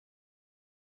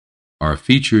Our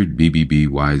featured BBB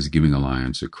Wise Giving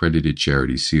Alliance accredited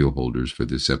charity seal holders for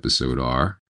this episode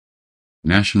are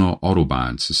National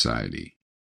Audubon Society,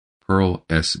 Pearl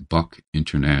S. Buck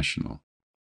International,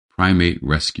 Primate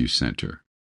Rescue Center.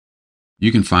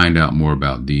 You can find out more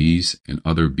about these and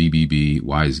other BBB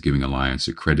Wise Giving Alliance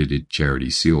accredited charity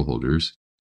seal holders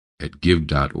at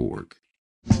give.org.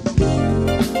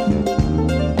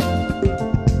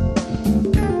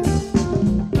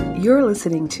 You're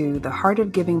listening to the Heart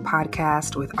of Giving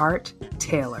podcast with Art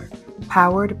Taylor,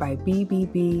 powered by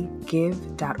bbbgive.org.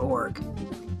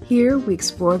 Here we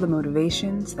explore the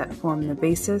motivations that form the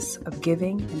basis of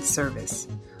giving and service.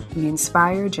 We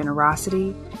inspire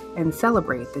generosity and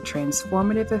celebrate the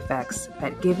transformative effects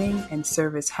that giving and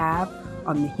service have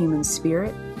on the human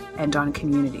spirit and on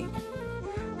community.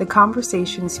 The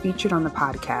conversations featured on the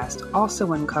podcast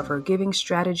also uncover giving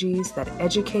strategies that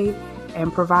educate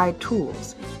and provide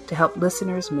tools to help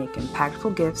listeners make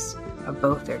impactful gifts of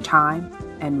both their time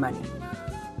and money.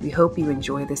 We hope you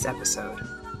enjoy this episode.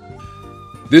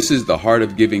 This is the Heart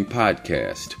of Giving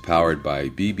podcast, powered by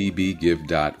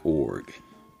bbbgive.org.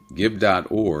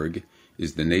 Give.org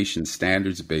is the nation's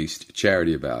standards-based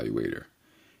charity evaluator,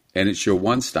 and it's your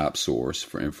one-stop source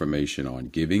for information on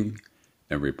giving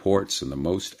and reports on the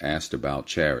most asked about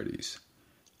charities.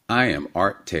 I am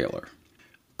Art Taylor.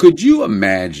 Could you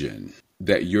imagine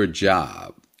that your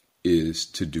job is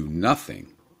to do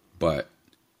nothing but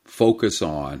focus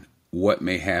on what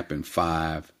may happen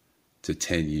 5 to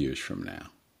 10 years from now?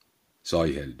 That's all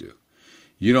you had to do.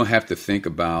 You don't have to think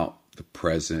about the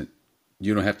present.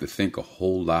 You don't have to think a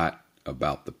whole lot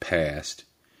about the past.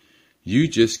 You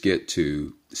just get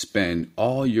to spend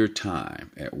all your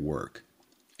time at work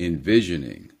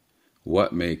envisioning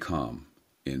what may come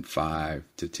in 5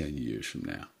 to 10 years from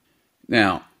now.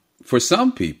 Now, for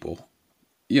some people,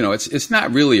 it's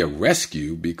not really a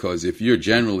rescue, because if you're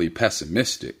generally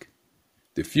pessimistic,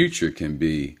 the future can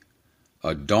be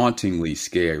a dauntingly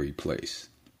scary place.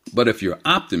 But if you're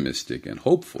optimistic and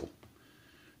hopeful,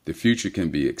 the future can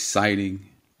be exciting,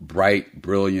 bright,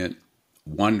 brilliant,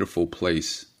 wonderful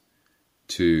place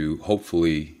to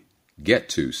hopefully get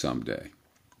to someday.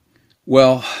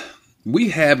 Well, we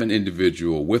have an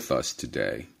individual with us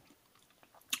today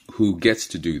who gets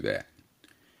to do that.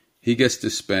 He gets to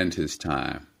spend his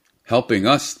time helping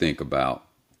us think about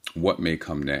what may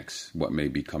come next, what may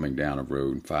be coming down the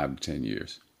road in 5 to 10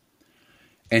 years.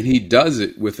 And he does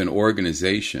it with an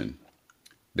organization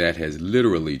that has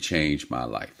literally changed my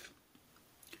life.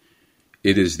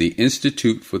 It is the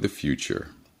Institute for the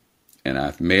Future. And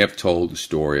I may have told the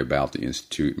story about the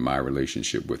Institute and my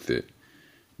relationship with it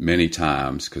many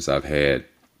times, because I've had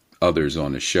others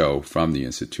on the show from the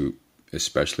Institute,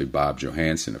 especially Bob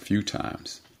Johansson, a few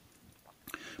times.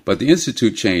 But the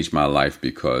Institute changed my life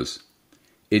because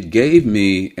it gave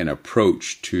me an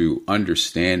approach to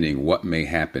understanding what may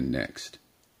happen next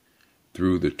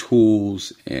through the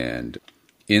tools and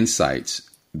insights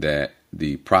that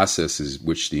the processes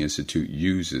which the Institute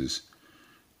uses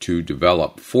to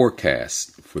develop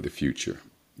forecasts for the future.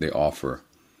 They offer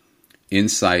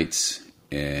insights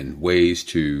and ways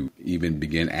to even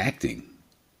begin acting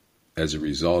as a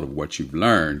result of what you've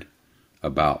learned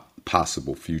about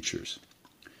possible futures.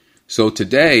 So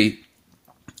today,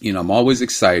 I'm always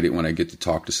excited when I get to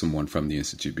talk to someone from the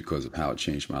Institute because of how it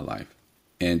changed my life.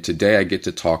 And today I get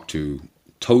to talk to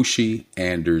Toshi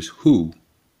Anders, who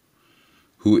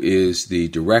is the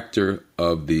director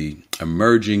of the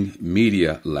Emerging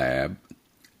Media Lab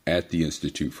at the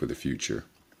Institute for the Future.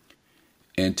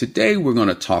 And today we're going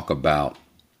to talk about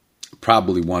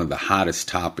probably one of the hottest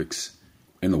topics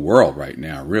in the world right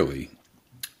now, really,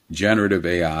 generative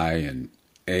AI and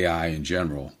AI in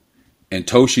general. And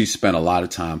Toshi spent a lot of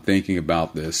time thinking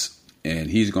about this, and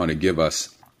he's going to give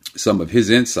us some of his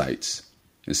insights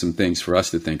and some things for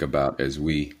us to think about as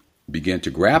we begin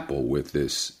to grapple with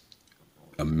this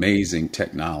amazing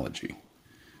technology.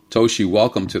 Toshi,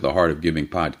 welcome to the Heart of Giving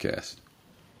podcast.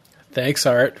 Thanks,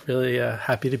 Art. Really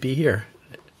happy to be here.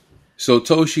 So,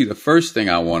 Toshi, the first thing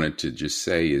I wanted to just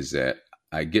say is that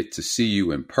I get to see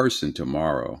you in person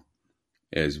tomorrow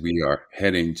as we are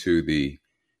heading to the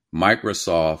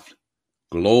Microsoft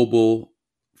Global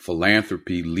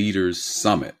Philanthropy Leaders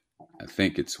Summit. I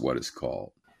think it's what it's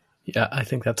called. Yeah, I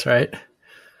think that's right.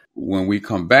 When we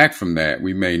come back from that,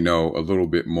 we may know a little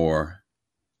bit more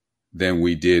than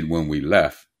we did when we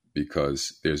left,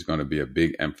 because there's going to be a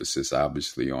big emphasis,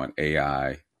 obviously, on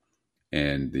AI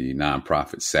and the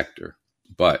nonprofit sector.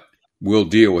 But we'll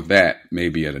deal with that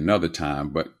maybe at another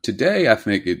time. But today, I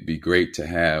think it'd be great to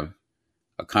have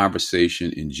a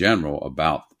conversation in general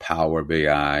about the power of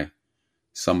AI,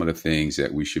 some of the things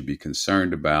that we should be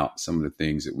concerned about, some of the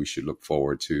things that we should look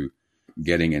forward to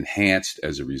getting enhanced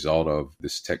as a result of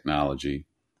this technology,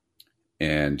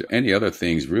 and any other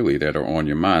things really that are on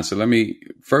your mind. So let me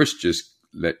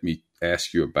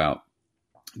ask you about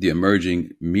the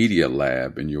Emerging Media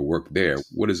Lab and your work there.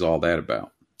 What is all that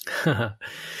about?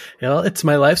 Well, it's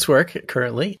my life's work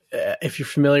currently. If you're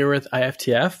familiar with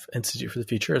IFTF, Institute for the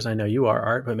Future, as I know you are,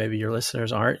 Art, but maybe your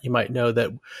listeners aren't, you might know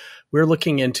that we're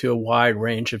looking into a wide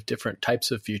range of different types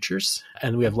of futures.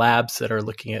 And we have labs that are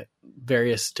looking at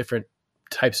various different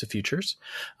types of futures,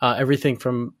 everything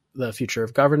from the future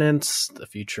of governance, the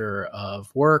future of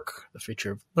work, the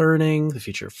future of learning, the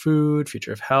future of food,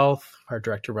 future of health. Our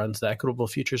director runs the Equitable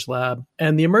Futures Lab.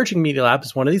 And the Emerging Media Lab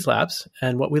is one of these labs.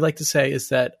 And what we like to say is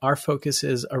that our focus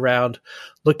is around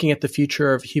looking at the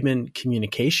future of human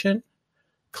communication,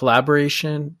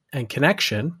 collaboration, and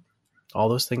connection, all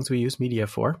those things we use media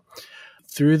for,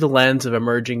 through the lens of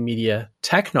emerging media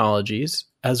technologies,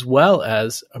 as well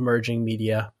as emerging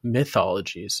media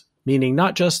mythologies. Meaning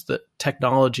not just the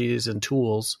technologies and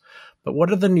tools, but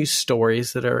what are the new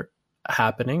stories that are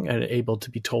happening and able to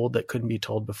be told that couldn't be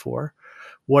told before?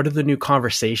 What are the new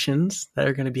conversations that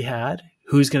are going to be had?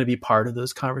 Who's going to be part of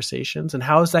those conversations? And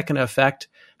how is that going to affect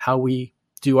how we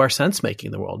do our sense making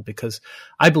in the world? Because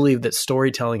I believe that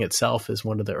storytelling itself is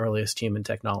one of the earliest human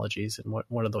technologies and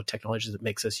one of the technologies that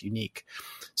makes us unique.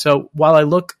 So while I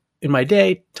look in my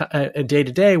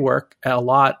day-to-day work a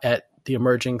lot at the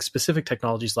emerging specific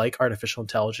technologies like artificial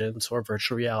intelligence or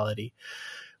virtual reality,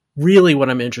 really what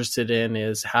I'm interested in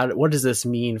is what does this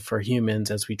mean for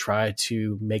humans as we try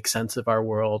to make sense of our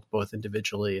world, both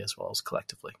individually as well as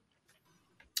collectively?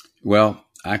 Well,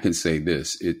 I can say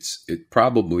this. It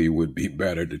probably would be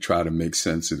better to try to make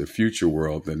sense of the future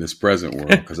world than this present world,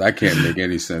 because I can't make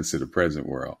any sense of the present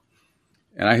world.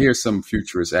 And I hear some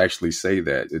futurists actually say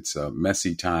that it's a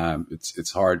messy time.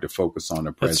 It's hard to focus on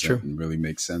the present and really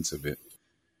make sense of it.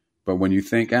 But when you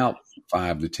think out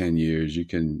 5 to 10 years, you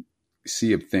can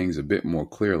see things a bit more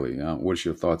clearly. What's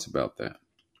your thoughts about that?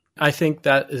 I think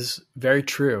that is very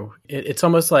true. It's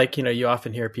almost like, you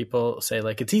often hear people say,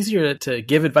 like, it's easier to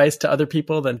give advice to other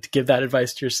people than to give that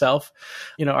advice to yourself.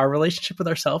 Our relationship with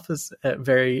ourselves is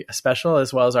very special,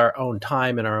 as well as our own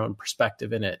time and our own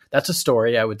perspective in it. That's a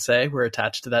story, I would say. We're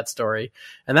attached to that story.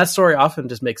 And that story often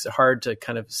just makes it hard to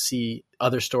kind of see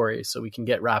other stories. So we can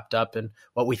get wrapped up in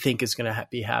what we think is going to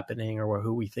be happening or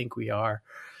who we think we are.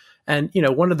 And,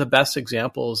 one of the best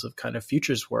examples of kind of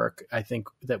futures work, I think,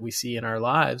 that we see in our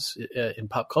lives in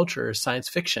pop culture is science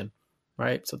fiction,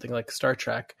 right? Something like Star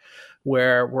Trek,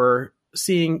 where we're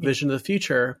seeing vision of the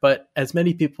future. But as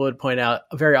many people would point out,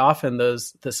 very often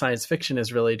the science fiction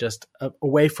is really just a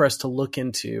way for us to look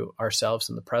into ourselves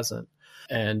in the present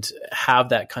and have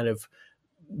that kind of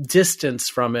distance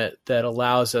from it that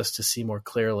allows us to see more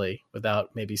clearly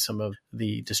without maybe some of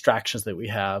the distractions that we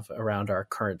have around our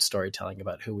current storytelling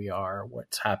about who we are,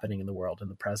 what's happening in the world in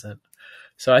the present.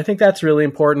 So I think that's really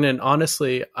important. And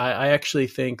honestly, I actually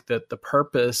think that the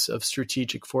purpose of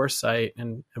strategic foresight,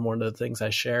 and one of the things I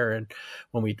share and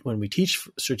when we teach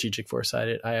strategic foresight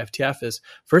at IFTF is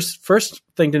first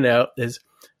thing to note is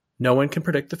no one can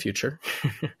predict the future.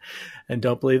 And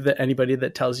don't believe that anybody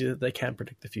that tells you that they can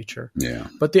predict the future. Yeah.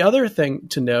 But the other thing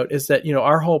to note is that,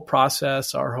 our whole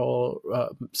process, our whole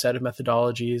set of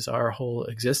methodologies, our whole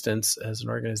existence as an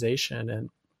organization and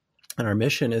our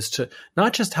mission is to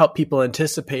not just help people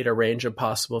anticipate a range of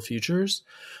possible futures,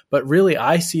 but really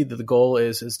I see that the goal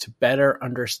is to better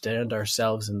understand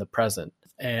ourselves in the present.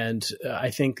 And I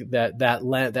think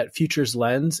that futures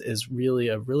lens is really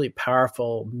a really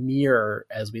powerful mirror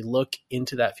as we look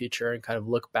into that future and kind of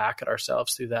look back at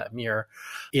ourselves through that mirror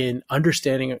in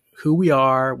understanding who we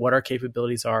are, what our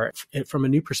capabilities are from a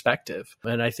new perspective.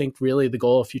 And I think really the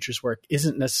goal of futures work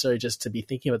isn't necessarily just to be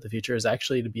thinking about the future, is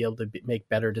actually to be able to make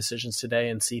better decisions today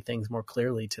and see things more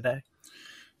clearly today.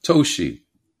 Toshi,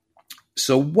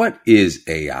 so what is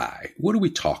AI? What are we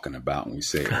talking about when we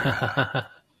say AI?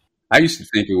 I used to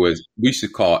think we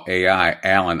should call AI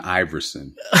Allen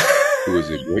Iverson, who was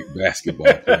a great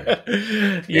basketball player.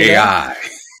 AI.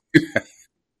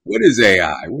 What is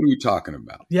AI? What are we talking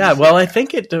about? Yeah, well, I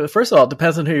think first of all, it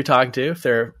depends on who you're talking to. If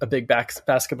they're a big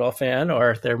basketball fan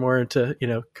or if they're more into,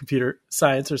 computer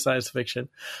science or science fiction.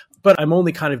 But I'm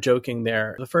only kind of joking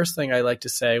there. The first thing I like to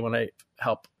say when I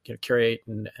help curate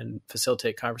and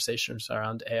facilitate conversations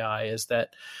around AI is that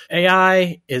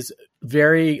AI is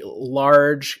very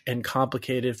large and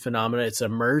complicated phenomena. It's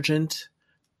emergent.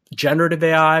 Generative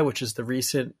AI, which is the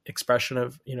recent expression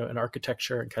of, an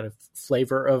architecture and kind of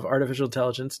flavor of artificial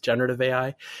intelligence, generative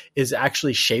AI is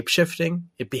actually shape-shifting.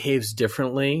 It behaves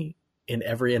differently in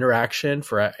every interaction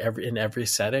in every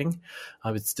setting.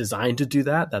 It's designed to do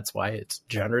that. That's why it's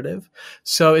generative.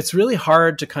 So it's really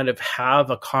hard to kind of have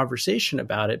a conversation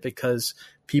about it because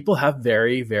people have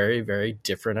very, very, very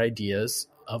different ideas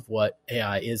of what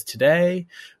AI is today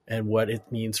and what it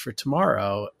means for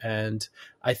tomorrow. And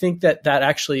I think that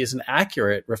actually is an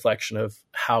accurate reflection of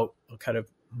how kind of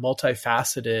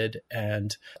multifaceted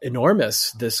and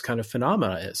enormous this kind of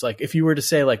phenomena is. Like, if you were to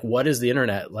say, like, what is the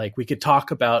internet? Like, we could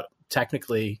talk about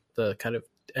technically the kind of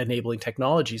enabling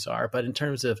technologies are, but in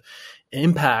terms of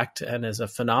impact and as a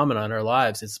phenomenon in our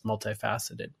lives, it's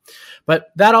multifaceted.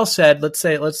 But that all said, let's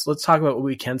talk about what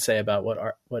we can say about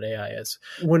what AI is.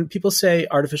 When people say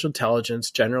artificial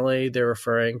intelligence, generally they're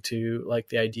referring to like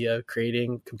the idea of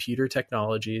creating computer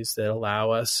technologies that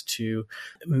allow us to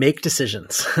make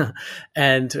decisions.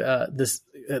 And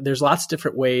there's lots of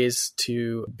different ways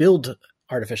to build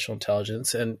artificial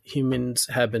intelligence, and humans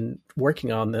have been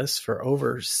working on this for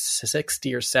over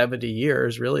 60 or 70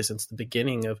 years, really since the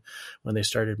beginning of when they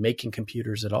started making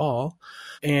computers at all.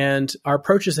 And our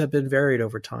approaches have been varied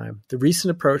over time. The recent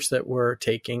approach that we're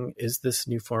taking is this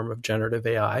new form of generative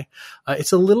AI.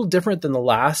 It's a little different than the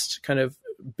last kind of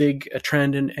big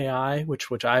trend in AI,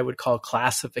 which I would call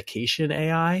classification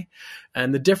AI.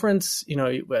 And the difference,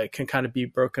 can kind of be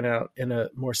broken out in a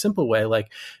more simple way. Like,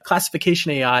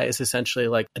 classification AI is essentially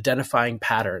like identifying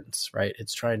patterns, right?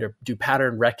 It's trying to do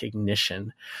pattern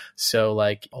recognition. So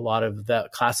like a lot of the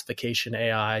classification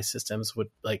AI systems would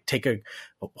like take a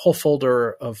whole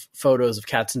folder of photos of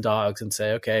cats and dogs and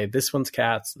say, okay, this one's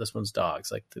cats, this one's dogs,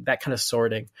 like that kind of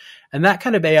sorting. And that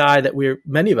kind of AI that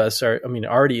many of us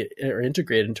already are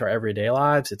integrated into our everyday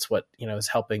lives. It's what, is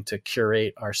helping to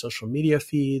curate our social media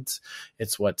feeds.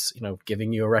 It's what's,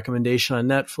 giving you a recommendation on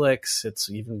Netflix. It's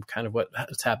even kind of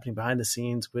what's happening behind the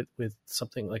scenes with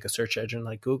something like a search engine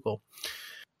like Google.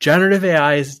 Generative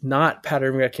AI is not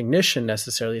pattern recognition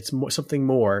necessarily. It's something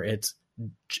more. It's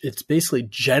basically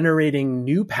generating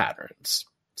new patterns.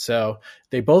 So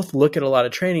they both look at a lot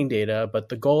of training data, but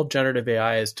the goal of generative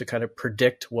AI is to kind of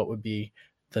predict what would be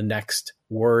the next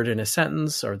word in a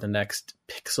sentence or the next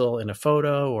pixel in a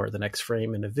photo or the next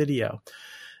frame in a video.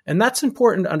 And that's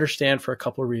important to understand for a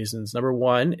couple of reasons. Number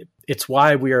one, it's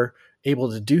why we're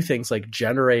able to do things like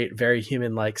generate very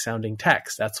human-like sounding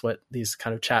text. That's what these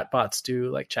kind of chatbots do,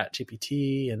 like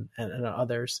ChatGPT and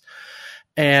others.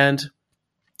 And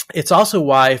it's also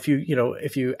why if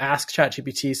you ask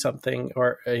ChatGPT something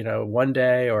or, one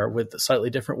day or with slightly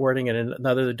different wording and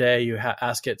another day you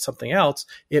ask it something else,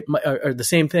 it might, or the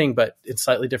same thing, but it's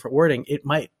slightly different wording, it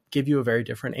might give you a very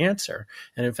different answer.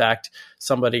 And in fact,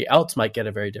 somebody else might get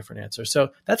a very different answer.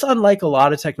 So that's unlike a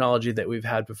lot of technology that we've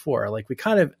had before. Like, we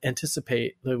kind of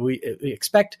anticipate that we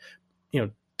expect,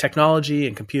 technology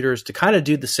and computers to kind of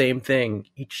do the same thing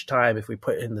each time if we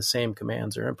put in the same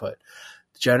commands or input.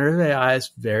 Generative AI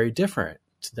is very different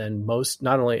than most,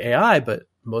 not only AI, but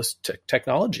most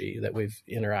technology that we've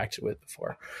interacted with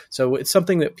before. So it's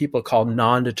something that people call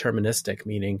non-deterministic,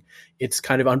 meaning it's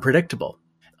kind of unpredictable.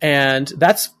 And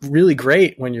that's really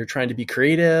great when you're trying to be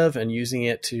creative and using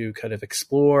it to kind of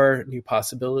explore new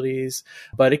possibilities.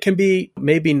 But it can be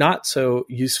maybe not so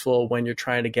useful when you're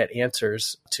trying to get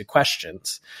answers to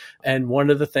questions. And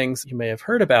one of the things you may have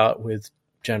heard about with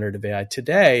generative AI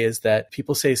today is that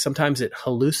people say sometimes it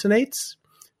hallucinates,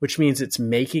 which means it's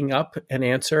making up an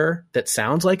answer that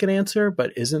sounds like an answer,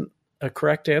 but isn't a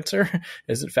correct answer,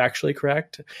 isn't factually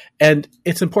correct. And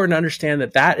it's important to understand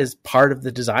that is part of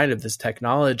the design of this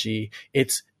technology.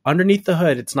 It's underneath the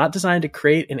hood. It's not designed to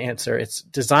create an answer. It's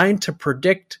designed to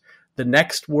predict the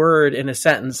next word in a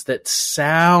sentence that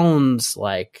sounds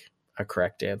like a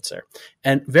correct answer.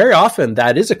 And very often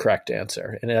that is a correct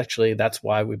answer. And actually that's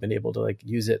why we've been able to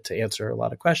use it to answer a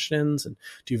lot of questions and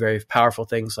do very powerful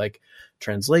things like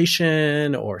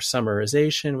translation or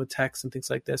summarization with text and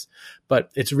things like this. But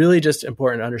it's really just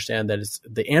important to understand that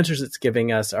the answers it's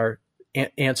giving us are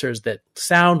answers that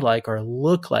sound like or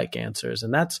look like answers.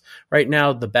 And that's right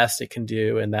now the best it can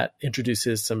do. And that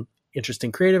introduces some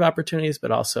interesting creative opportunities,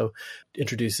 but also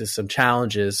introduces some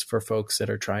challenges for folks that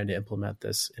are trying to implement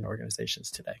this in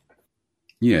organizations today.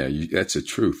 Yeah, that's a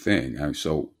true thing.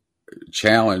 So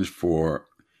challenge for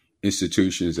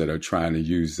institutions that are trying to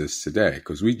use this today,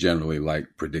 because we generally like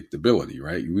predictability,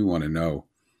 right? We want to know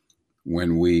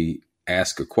when we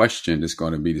ask a question, it's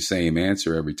going to be the same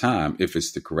answer every time if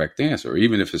it's the correct answer. Or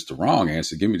even if it's the wrong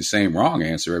answer, give me the same wrong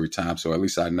answer every time, so at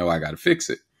least I know I got to fix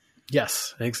it.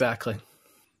 Yes, exactly.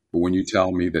 But when you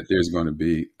tell me that there's going to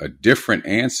be a different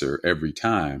answer every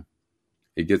time,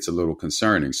 it gets a little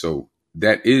concerning. So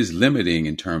that is limiting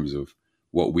in terms of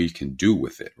what we can do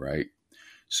with it, right?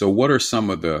 So what are some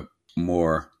of the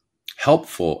more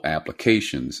helpful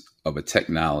applications of a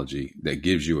technology that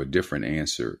gives you a different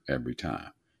answer every time.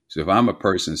 So if I'm a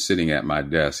person sitting at my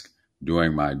desk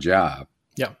doing my job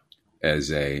Yeah.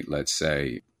 as a, let's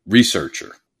say,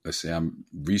 researcher, let's say I'm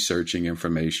researching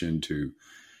information to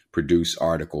produce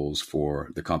articles for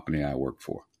the company I work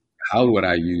for, how would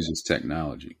I use this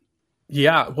technology?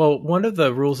 Yeah. Well, one of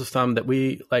the rules of thumb that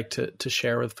we like to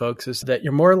share with folks is that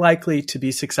you're more likely to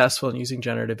be successful in using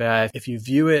generative AI if you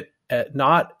view it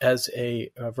not as a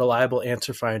reliable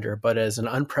answer finder, but as an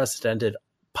unprecedented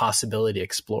possibility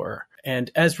explorer.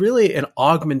 And as really an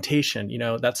augmentation,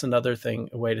 that's another thing,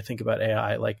 a way to think about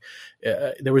AI. Like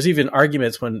there was even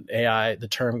arguments when AI, the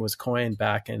term was coined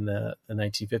back in the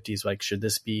 1950s, like, should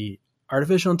this be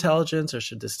artificial intelligence or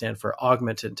should this stand for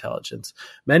augmented intelligence?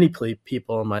 Many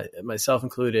people, myself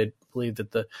included, believe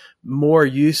that the more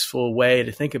useful way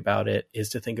to think about it is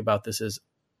to think about this as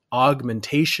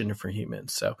augmentation for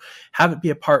humans. So have it be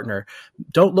a partner.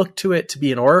 Don't look to it to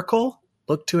be an oracle.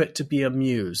 Look to it to be a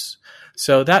muse.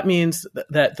 So that means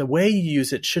that the way you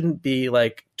use it shouldn't be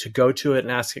like to go to it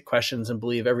and ask it questions and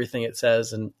believe everything it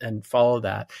says and follow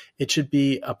that. It should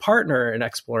be a partner in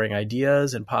exploring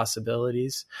ideas and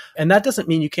possibilities. And that doesn't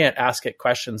mean you can't ask it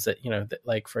questions that,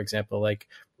 like, for example, like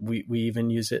we even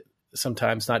use it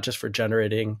sometimes not just for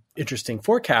generating interesting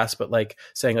forecasts, but like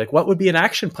saying like, what would be an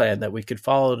action plan that we could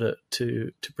follow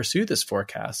to pursue this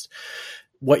forecast?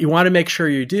 What you want to make sure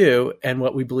you do, and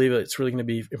what we believe it's really going to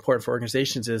be important for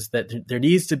organizations, is that there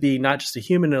needs to be not just a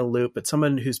human in a loop, but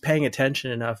someone who's paying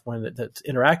attention enough when that's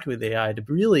interacting with AI to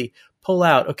really pull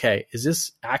out, okay, is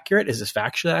this accurate? Is this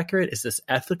factually accurate? Is this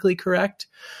ethically correct?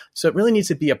 So it really needs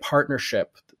to be a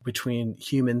partnership between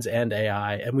humans and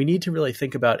AI. And we need to really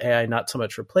think about AI not so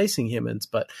much replacing humans,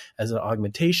 but as an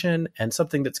augmentation and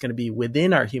something that's going to be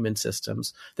within our human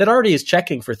systems that already is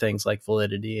checking for things like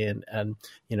validity and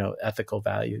ethical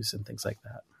values and things like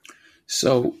that.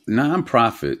 So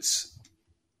nonprofits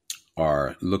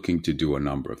are looking to do a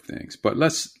number of things, but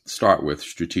let's start with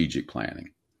strategic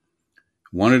planning.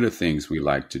 One of the things we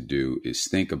like to do is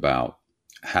think about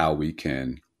how we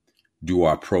can do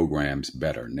our programs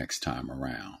better next time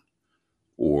around,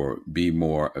 or be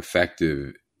more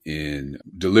effective in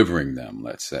delivering them,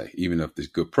 let's say. Even if it's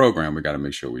a good program, we got to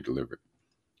make sure we deliver it.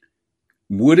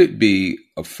 Would it be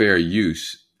a fair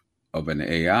use of an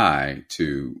AI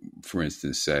to, for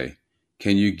instance, say,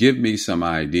 can you give me some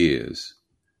ideas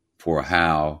for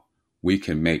how we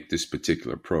can make this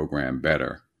particular program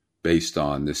better based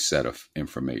on this set of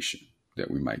information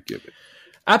that we might give it?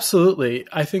 Absolutely.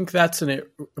 I think that's a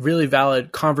really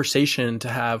valid conversation to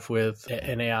have with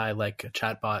an AI, like a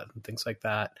chatbot and things like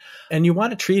that. And you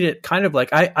want to treat it kind of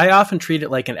like, I often treat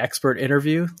it like an expert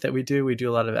interview that we do. We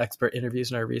do a lot of expert interviews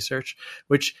in our research,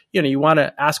 which, you want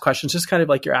to ask questions just kind of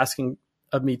like you're asking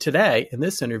of me today in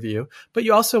this interview, but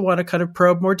you also want to kind of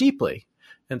probe more deeply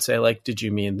and say, like, did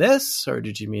you mean this or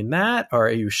did you mean that? Or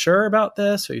are you sure about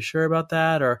this? Are you sure about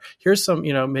that? Or here's some,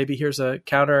 maybe here's a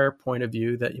counter point of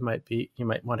view that you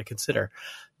might want to consider.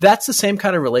 That's the same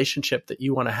kind of relationship that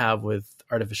you want to have with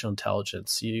artificial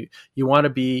intelligence. You want to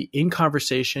be in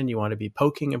conversation. You want to be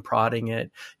poking and prodding it.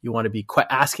 You want to be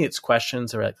asking its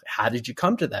questions, or like, how did you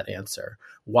come to that answer?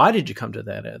 Why did you come to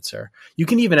that answer? You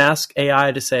can even ask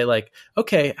AI to say, like,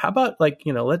 okay, how about like,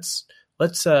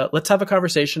 let's have a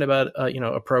conversation about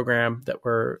a program that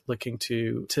we're looking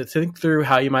to think through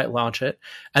how you might launch it,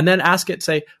 and then ask it,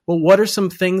 say, well, what are some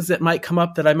things that might come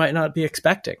up that I might not be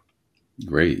expecting?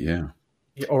 Great, yeah.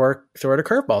 Or throw it a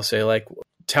curveball, say, like,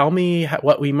 tell me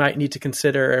what we might need to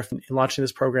consider if launching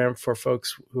this program for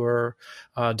folks who are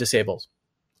disabled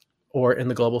or in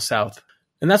the global South.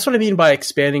 And that's what I mean by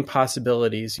expanding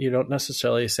possibilities. You don't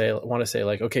necessarily want to say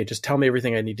like, okay, just tell me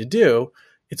everything I need to do.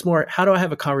 It's more, how do I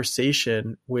have a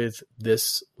conversation with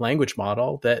this language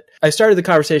model that I started the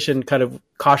conversation kind of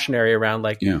cautionary around,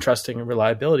 like trusting and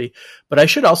reliability. But I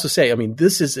should also say, I mean,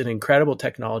 this is an incredible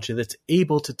technology that's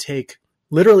able to take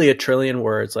literally 1 trillion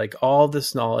words, like all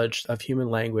this knowledge of human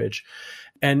language.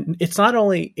 And it's not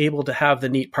only able to have the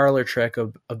neat parlor trick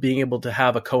of being able to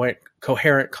have a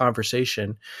coherent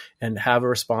conversation and have a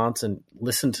response and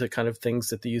listen to kind of things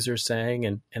that the user is saying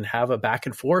and have a back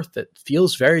and forth that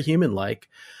feels very human-like.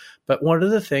 But one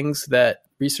of the things that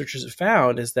researchers have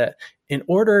found is that in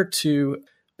order to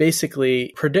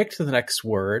basically predict the next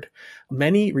word,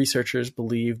 many researchers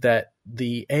believe that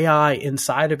the AI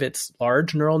inside of its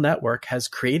large neural network has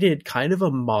created kind of a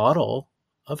model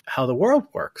of how the world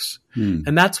works.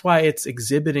 And that's why it's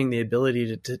exhibiting the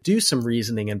ability to do some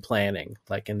reasoning and planning,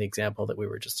 like in the example that we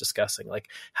were just discussing. Like,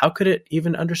 how could it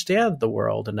even understand the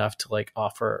world enough to like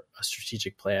offer a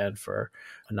strategic plan for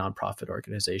a nonprofit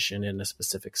organization in a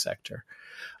specific sector?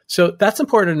 So that's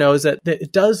important to know, is that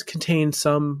it does contain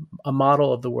a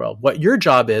model of the world. What your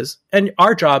job is, and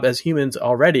our job as humans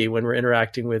already when we're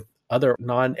interacting with other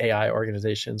non-AI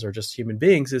organizations or just human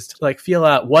beings, is to like feel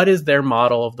out what is their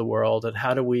model of the world and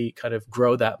how do we kind of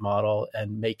grow that model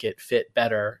and make it fit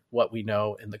better what we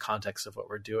know in the context of what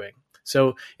we're doing.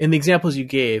 So in the examples you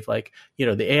gave, like,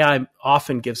 the AI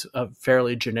often gives a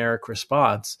fairly generic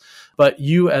response, but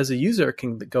you as a user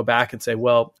can go back and say,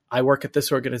 well, I work at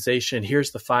this organization.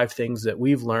 Here's the 5 things that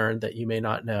we've learned that you may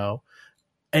not know.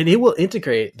 And it will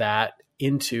integrate that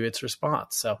into its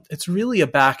response. So it's really a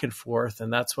back and forth.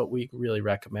 And that's what we really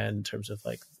recommend in terms of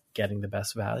like getting the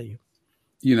best value.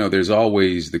 There's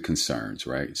always the concerns,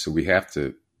 right? So we have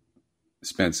to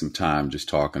spend some time just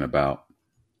talking about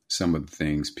some of the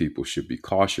things people should be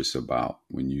cautious about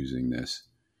when using this.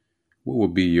 What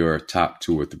would be your top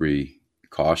 2 or 3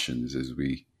 cautions as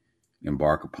we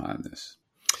embark upon this?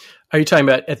 Are you talking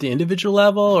about at the individual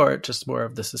level or just more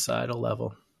of the societal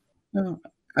level? No,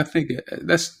 I think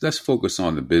let's focus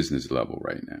on the business level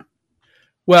right now.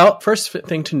 Well, first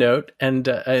thing to note, and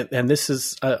this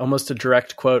is almost a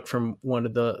direct quote from one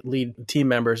of the lead team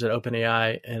members at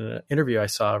OpenAI in an interview I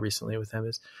saw recently with him,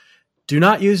 is, do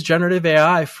not use generative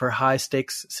AI for high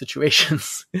stakes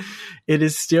situations. It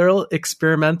is still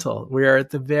experimental. We are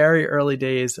at the very early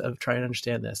days of trying to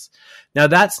understand this. Now,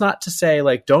 that's not to say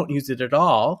like don't use it at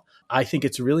all. I think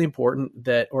it's really important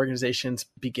that organizations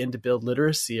begin to build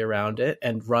literacy around it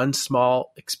and run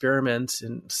small experiments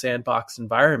in sandbox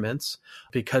environments,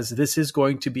 because this is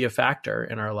going to be a factor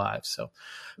in our lives. So,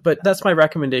 but that's my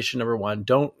recommendation number 1.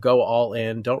 Don't go all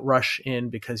in. Don't rush in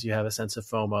because you have a sense of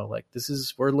FOMO. Like,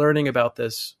 we're learning about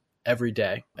this every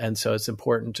day. And so it's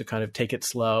important to kind of take it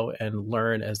slow and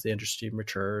learn as the industry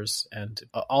matures and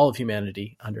all of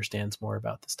humanity understands more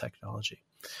about this technology.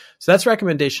 So that's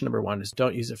recommendation number 1, is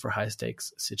don't use it for high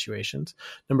stakes situations.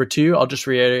 Number 2, I'll just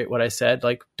reiterate what I said,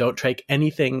 like, don't take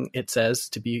anything it says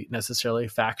to be necessarily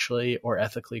factually or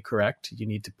ethically correct. You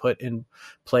need to put in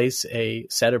place a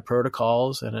set of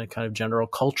protocols and a kind of general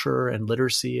culture and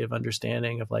literacy of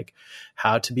understanding of like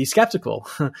how to be skeptical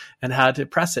and how to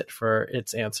press it for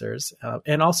its answers.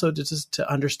 And also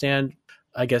to understand,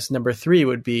 I guess number 3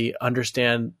 would be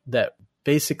understand that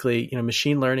basically,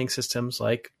 machine learning systems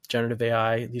like generative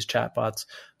AI, these chatbots,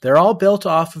 they're all built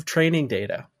off of training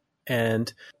data.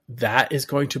 And that is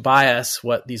going to bias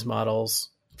what these models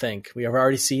think. We have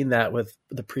already seen that with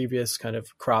the previous kind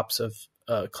of crops of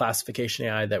classification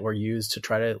AI that were used to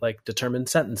try to like determine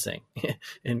sentencing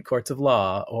in courts of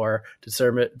law or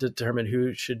determine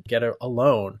who should get a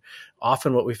loan.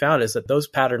 Often what we found is that those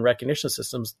pattern recognition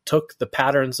systems took the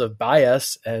patterns of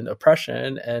bias and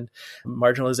oppression and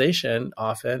marginalization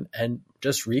often and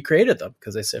just recreated them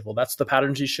because they said, well, that's the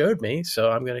patterns you showed me,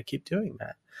 so I'm going to keep doing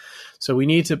that. So we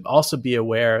need to also be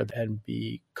aware and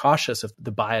be cautious of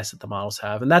the bias that the models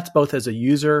have. And that's both as a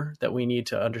user that we need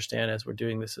to understand as we're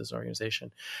doing this as an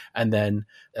organization, and then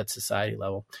at society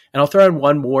level. And I'll throw in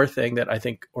one more thing that I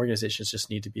think organizations just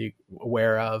need to be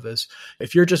aware of is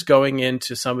if you're just going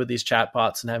into some of these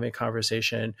chatbots and having a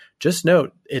conversation, just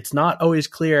note it's not always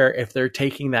clear if they're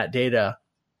taking that data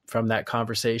from that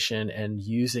conversation and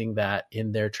using that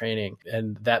in their training.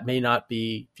 And that may not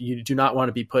be, you do not want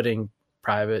to be putting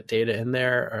private data in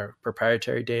there or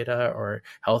proprietary data or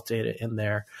health data in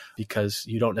there because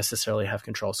you don't necessarily have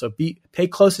control. So pay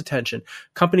close attention.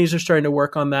 Companies are starting to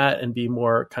work on that and be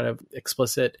more kind of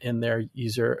explicit in their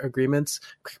user agreements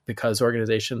because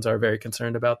organizations are very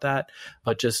concerned about that.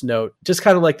 But just note, just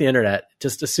kind of like the internet,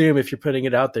 just assume if you're putting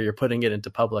it out there, you're putting it into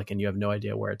public and you have no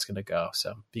idea where it's going to go.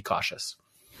 So be cautious.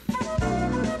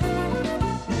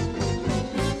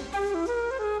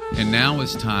 And now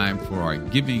it's time for our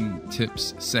Giving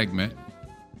Tips segment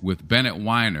with Bennett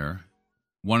Weiner,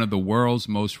 one of the world's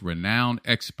most renowned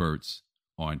experts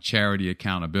on charity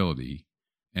accountability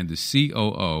and the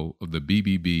COO of the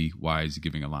BBB Wise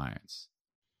Giving Alliance.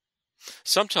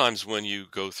 Sometimes when you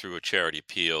go through a charity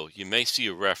appeal, you may see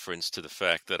a reference to the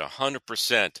fact that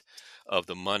 100% of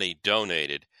the money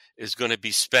donated is going to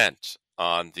be spent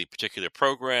on the particular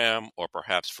program or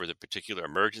perhaps for the particular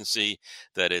emergency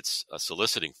that it's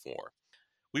soliciting for.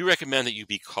 We recommend that you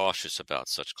be cautious about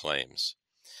such claims.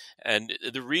 And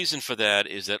the reason for that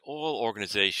is that all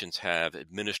organizations have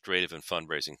administrative and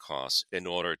fundraising costs in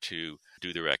order to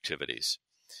do their activities.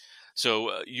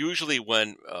 So usually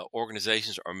when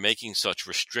organizations are making such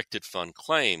restricted fund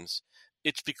claims,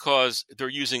 it's because they're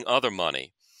using other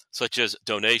money, such as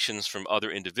donations from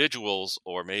other individuals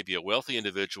or maybe a wealthy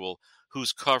individual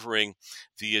who's covering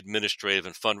the administrative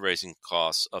and fundraising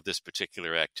costs of this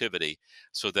particular activity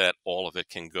so that all of it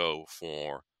can go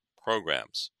for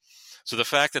programs. So the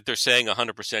fact that they're saying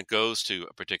 100% goes to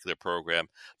a particular program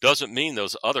doesn't mean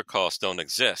those other costs don't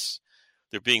exist.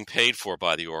 They're being paid for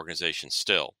by the organization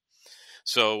still.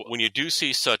 So when you do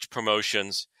see such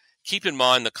promotions, keep in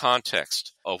mind the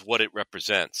context of what it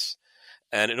represents.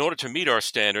 And in order to meet our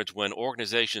standards, when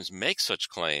organizations make such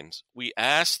claims, we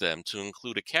ask them to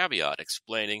include a caveat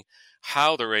explaining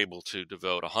how they're able to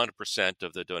devote 100%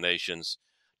 of the donations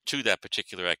to that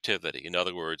particular activity. In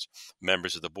other words,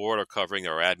 members of the board are covering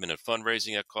our admin and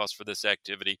fundraising costs for this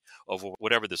activity over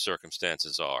whatever the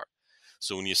circumstances are.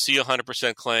 So when you see a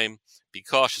 100% claim, be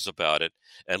cautious about it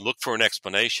and look for an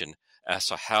explanation as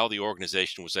to how the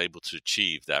organization was able to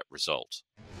achieve that result.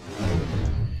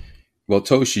 Well,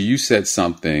 Toshi, you said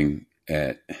something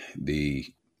at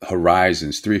the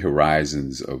three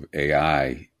horizons of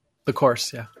AI. The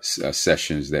course, yeah.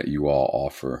 Sessions that you all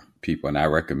offer people, and I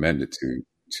recommend it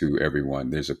to everyone.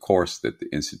 There's a course that the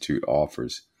Institute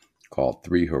offers called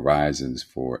 3 Horizons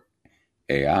for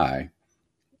AI,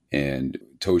 and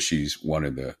Toshi's one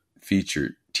of the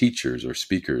featured teachers or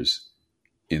speakers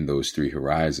in those 3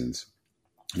 horizons.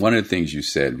 One of the things you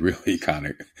said really kind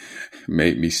of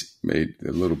made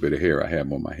a little bit of hair I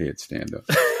have on my head stand up.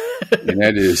 And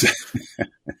that is,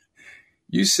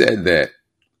 you said that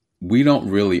we don't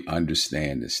really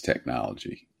understand this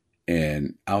technology.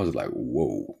 And I was like,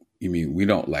 whoa, you mean we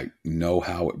don't know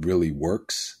how it really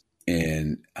works?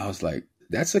 And I was like,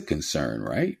 that's a concern,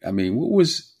 right? I mean,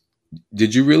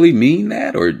 did you really mean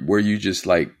that? Or were you just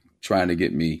trying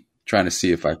to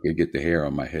see if I could get the hair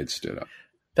on my head stood up?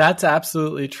 That's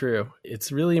absolutely true. It's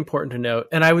really important to note.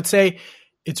 And I would say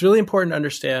it's really important to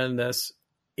understand this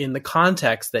in the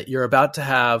context that you're about to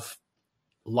have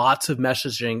lots of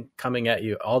messaging coming at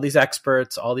you, all these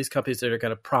experts, all these companies that are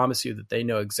going to promise you that they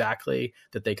know exactly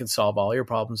that they can solve all your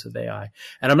problems with AI.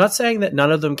 And I'm not saying that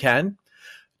none of them can.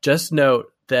 Just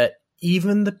note that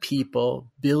even the people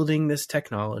building this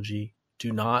technology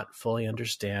do not fully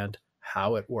understand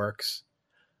how it works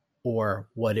or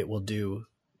what it will do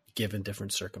given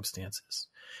different circumstances.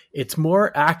 It's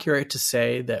more accurate to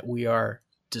say that we are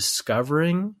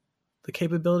discovering the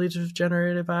capabilities of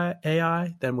generative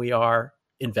AI than we are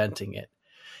inventing it.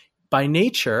 By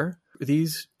nature,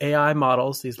 these AI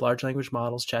models, these large language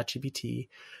models, ChatGPT,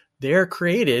 they're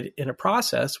created in a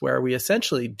process where we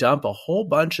essentially dump a whole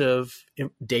bunch of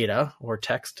data or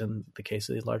text, in the case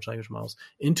of these large language models,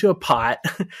 into a pot.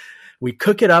 We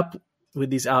cook it up with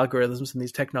these algorithms and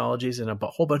these technologies and a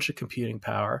whole bunch of computing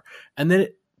power. And then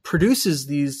it produces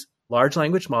these large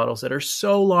language models that are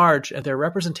so large and their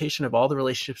representation of all the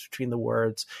relationships between the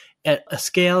words at a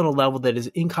scale and a level that is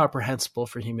incomprehensible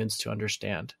for humans to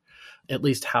understand, at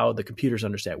least how the computers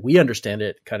understand. We understand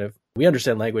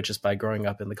language just by growing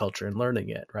up in the culture and learning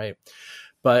it, right?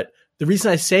 But the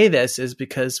reason I say this is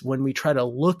because when we try to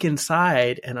look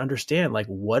inside and understand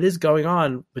what is going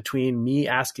on between me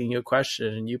asking you a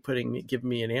question and you giving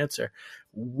me an answer,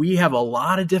 we have a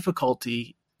lot of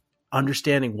difficulty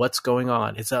understanding what's going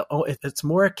on. It's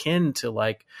more akin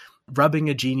to rubbing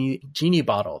a genie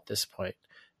bottle at this point.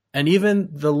 And even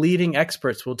the leading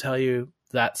experts will tell you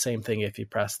that same thing if you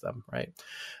press them, right?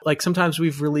 Sometimes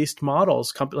we've released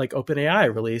models, like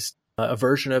OpenAI released a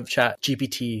version of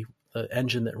ChatGPT, the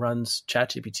engine that runs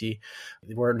ChatGPT.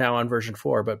 We're now on version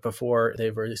 4, but before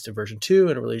they've released a version 2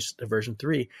 and released a version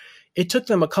 3. It took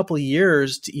them a couple of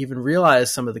years to even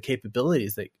realize some of the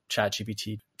capabilities that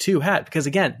ChatGPT 2 had. Because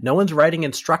again, no one's writing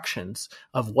instructions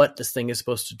of what this thing is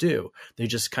supposed to do. They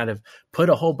just kind of put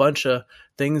a whole bunch of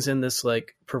things in this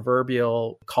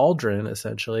proverbial cauldron,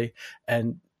 essentially,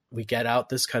 and we get out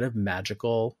this kind of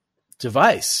magical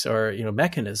device or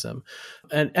mechanism.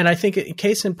 And I think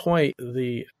case in point,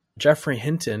 the Geoffrey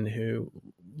Hinton, who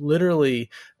literally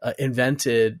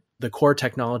invented the core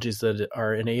technologies that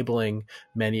are enabling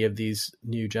many of these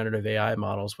new generative AI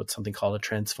models with something called a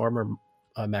transformer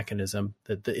mechanism.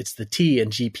 It's the T in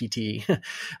GPT.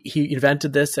 He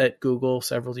invented this at Google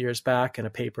several years back in a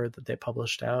paper that they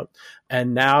published out.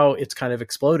 And now it's kind of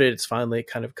exploded. It's finally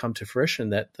kind of come to fruition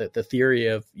that the theory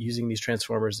of using these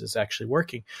transformers is actually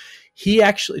working.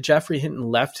 Geoffrey Hinton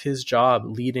left his job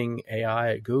leading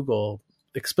AI at Google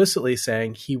explicitly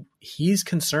saying he's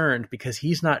concerned because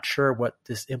he's not sure what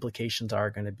this implications are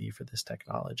going to be for this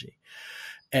technology.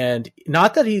 And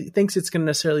not that he thinks it's going to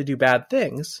necessarily do bad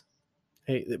things.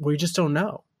 We just don't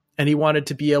know. And he wanted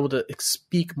to be able to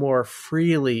speak more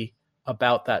freely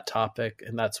about that topic.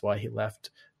 And that's why he left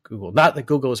Google. Not that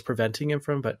Google is preventing him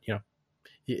from, but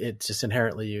it's just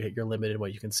inherently you're limited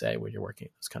what you can say when you're working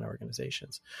at those kind of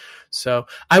organizations. So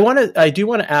I do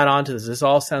want to add on to this. This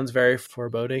all sounds very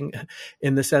foreboding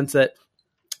in the sense that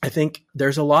I think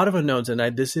there's a lot of unknowns,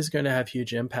 and this is going to have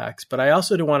huge impacts. But I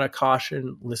also do want to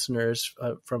caution listeners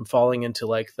from falling into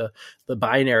like the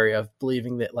binary of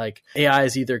believing that like AI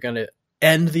is either going to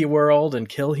end the world and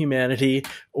kill humanity,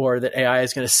 or that AI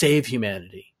is going to save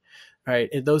humanity. Right.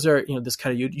 And those are, this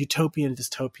kind of utopian,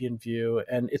 dystopian view.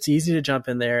 And it's easy to jump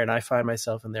in there. And I find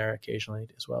myself in there occasionally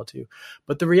as well, too.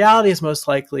 But the reality is most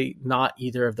likely not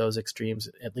either of those extremes,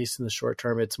 at least in the short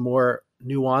term. It's more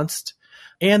nuanced.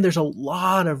 And there's a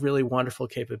lot of really wonderful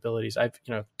capabilities. I've,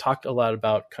 talked a lot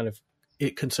about kind of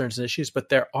it concerns and issues, but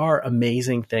there are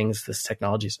amazing things this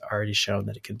technology has already shown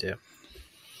that it can do.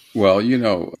 Well,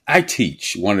 I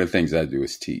teach. One of the things I do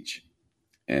is teach.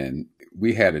 And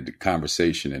we had a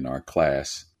conversation in our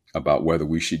class about whether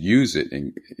we should use it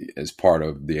as part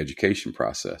of the education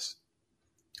process.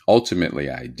 Ultimately,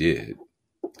 I did,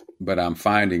 but I'm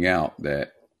finding out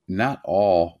that not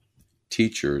all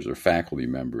teachers or faculty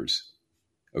members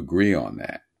agree on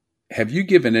that. Have you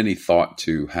given any thought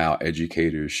to how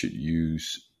educators should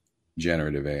use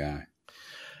generative AI?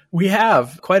 We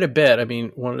have quite a bit. I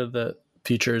mean, one of the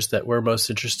features that we're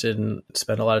most interested in,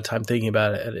 spend a lot of time thinking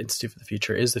about at Institute for the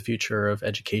Future, is the future of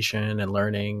education and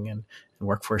learning and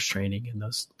workforce training and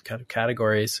those kind of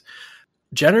categories.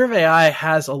 Generative AI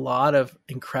has a lot of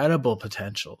incredible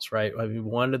potentials, right? I mean,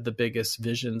 one of the biggest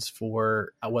visions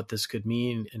for what this could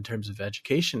mean in terms of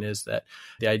education is that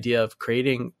the idea of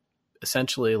creating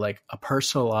essentially like a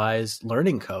personalized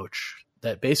learning coach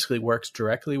that basically works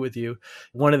directly with you.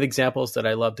 One of the examples that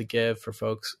I love to give for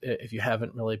folks, if you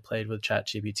haven't really played with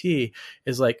ChatGPT,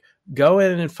 is like go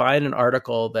in and find an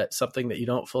article that's something that you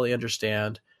don't fully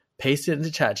understand, paste it into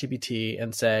ChatGPT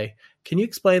and say, can you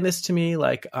explain this to me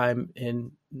like I'm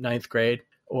in 9th grade?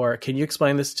 Or can you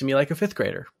explain this to me like a 5th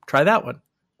grader? Try that one.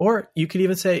 Or you could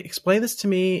even say, explain this to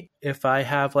me if I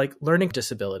have like learning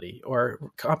disability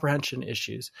or comprehension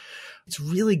issues. It's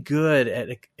really good at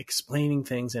explaining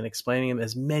things and explaining them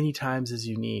as many times as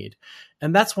you need.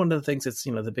 And that's one of the things that's,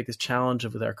 the biggest challenge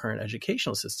with our current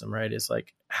educational system, right? Is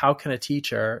like, how can a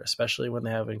teacher, especially when they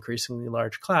have an increasingly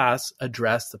large class,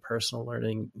 address the personal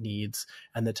learning needs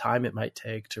and the time it might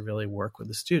take to really work with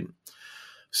the student?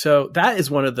 So that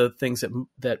is one of the things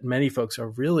that many folks are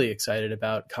really excited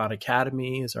about. Khan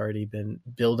Academy has already been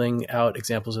building out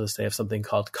examples of this. They have something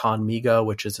called Khanmigo,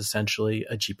 which is essentially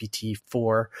a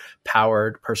GPT-4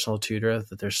 powered personal tutor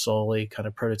that they're solely kind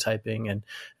of prototyping and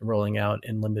rolling out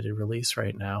in limited release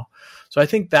right now. So I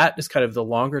think that is kind of the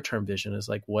longer term vision, is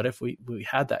like, what if we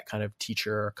had that kind of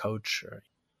teacher or coach?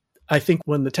 I think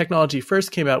when the technology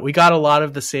first came out, we got a lot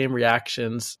of the same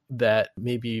reactions that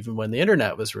maybe even when the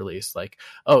internet was released, like,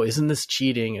 oh, isn't this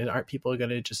cheating? And aren't people going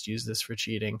to just use this for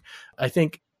cheating? I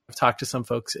think I've talked to some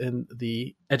folks in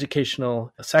the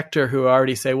educational sector who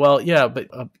already say, well, yeah, but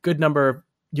a good number of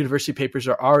university papers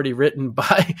are already written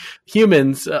by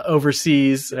humans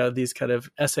overseas, these kind of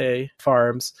essay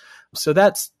farms. So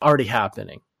that's already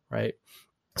happening, right?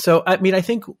 So, I mean, I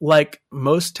think like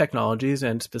most technologies,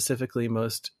 and specifically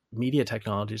most media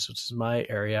technologies, which is my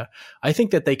area, I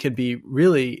think that they could be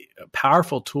really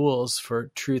powerful tools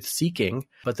for truth seeking,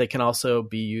 but they can also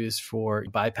be used for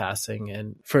bypassing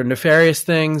and for nefarious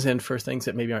things and for things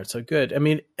that maybe aren't so good. I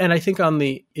mean, and I think on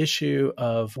the issue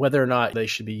of whether or not they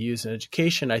should be used in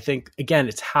education, I think, again,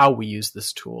 it's how we use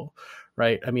this tool,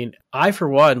 right? I mean, I, for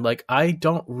one, like, I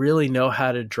don't really know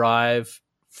how to drive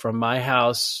from my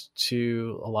house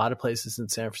to a lot of places in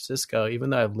San Francisco, even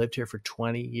though I've lived here for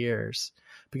 20 years.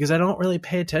 Because I don't really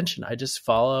pay attention. I just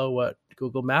follow what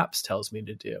Google Maps tells me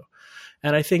to do.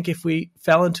 And I think if we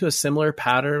fell into a similar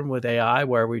pattern with AI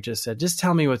where we just said, just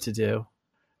tell me what to do,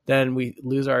 then we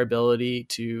lose our ability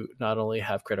to not only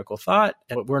have critical thought,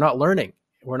 and we're not learning.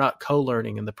 We're not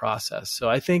co-learning in the process. So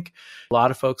I think a lot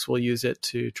of folks will use it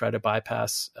to try to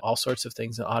bypass all sorts of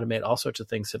things and automate all sorts of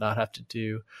things to not have to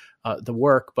do the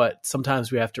work. But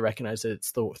sometimes we have to recognize that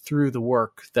it's through the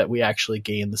work that we actually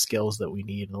gain the skills that we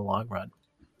need in the long run.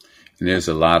 And there's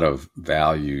a lot of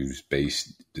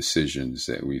values-based decisions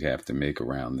that we'd have to make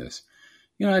around this.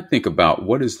 I think about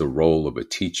what is the role of a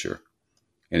teacher.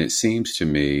 And it seems to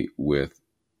me with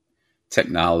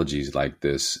technologies like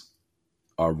this,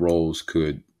 our roles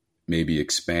could maybe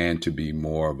expand to be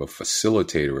more of a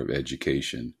facilitator of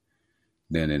education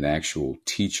than an actual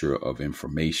teacher of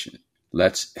information.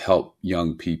 Let's help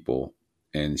young people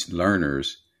and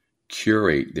learners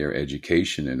curate their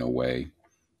education in a way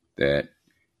that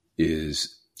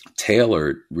is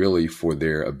tailored really for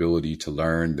their ability to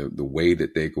learn, the way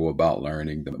that they go about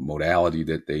learning, the modality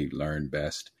that they learn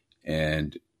best,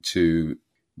 and to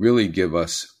really give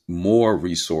us more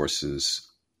resources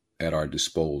at our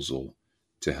disposal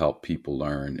to help people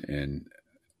learn and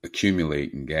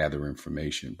accumulate and gather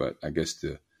information. But I guess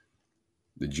the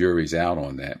jury's out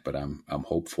on that, but I'm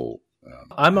hopeful.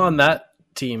 I'm on that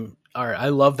team. All right. I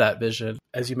love that vision.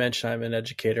 As you mentioned, I'm an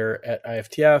educator at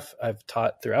IFTF. I've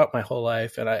taught throughout my whole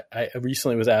life. And I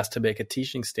recently was asked to make a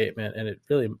teaching statement, and it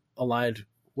really aligned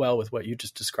well with what you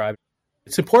just described.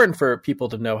 It's important for people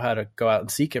to know how to go out and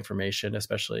seek information,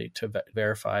 especially to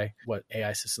verify what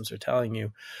AI systems are telling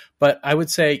you. But I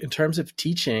would say in terms of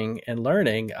teaching and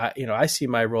learning, I see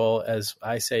my role as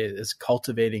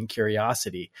cultivating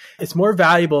curiosity. It's more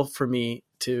valuable for me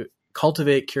to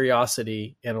cultivate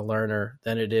curiosity in a learner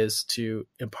than it is to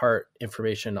impart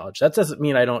information and knowledge. That doesn't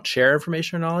mean I don't share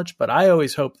information or knowledge, but I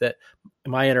always hope that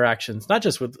my interactions, not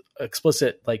just with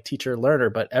explicit like teacher learner,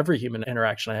 but every human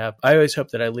interaction I have, I always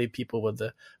hope that I leave people with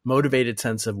a motivated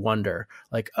sense of wonder.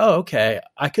 Like, oh, okay,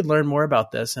 I could learn more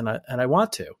about this and I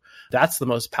want to. That's the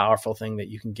most powerful thing that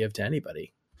you can give to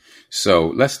anybody. So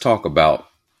let's talk about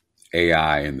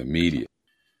AI and the media.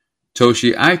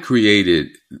 Toshi, I created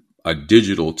a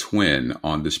digital twin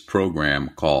on this program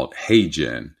called Hey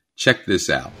Gen. Check this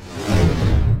out.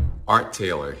 Art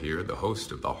Taylor here, the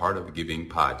host of the Heart of Giving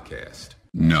podcast.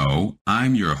 No,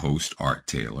 I'm your host, Art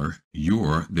Taylor.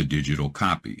 You're the digital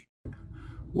copy.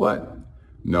 What?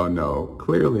 No.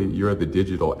 Clearly, you're the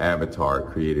digital avatar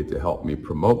created to help me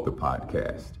promote the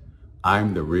podcast.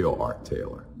 I'm the real Art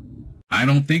Taylor. I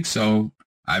don't think so.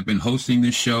 I've been hosting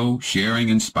this show, sharing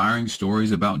inspiring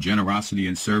stories about generosity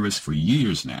and service for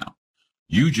years now.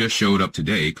 You just showed up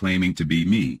today claiming to be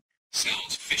me.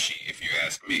 Sounds fishy if you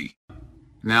ask me.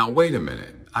 Now, wait a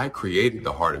minute. I created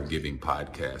the Heart of Giving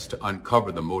podcast to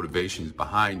uncover the motivations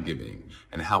behind giving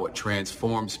and how it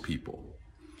transforms people.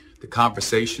 The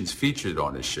conversations featured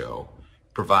on the show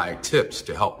provide tips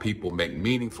to help people make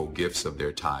meaningful gifts of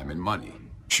their time and money.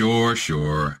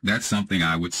 Sure. That's something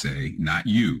I would say, not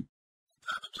you.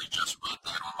 Probably just wrote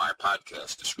that on my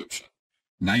podcast description.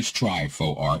 Nice try,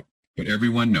 faux art, but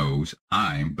everyone knows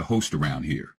I'm the host around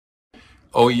here.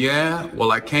 Oh yeah?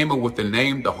 Well, I came up with the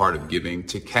name The Heart of Giving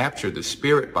to capture the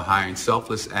spirit behind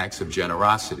selfless acts of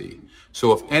generosity.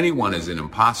 So if anyone is an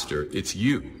imposter, it's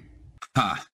you.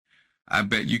 Ha! I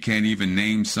bet you can't even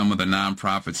name some of the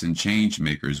nonprofits and change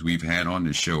makers we've had on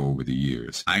the show over the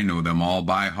years. I know them all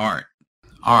by heart.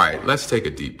 All right, let's take a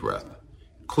deep breath.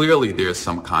 Clearly, there's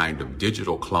some kind of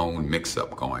digital clone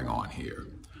mix-up going on here.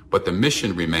 But the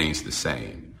mission remains the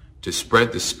same, to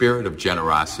spread the spirit of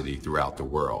generosity throughout the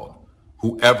world,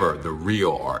 whoever the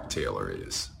real Art Taylor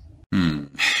is.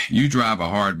 You drive a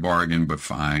hard bargain, but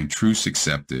fine. Truce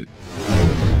accepted.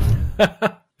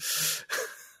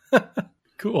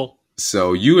 Cool.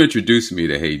 So you introduced me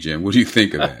to Hey Gen. What do you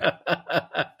think of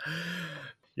that?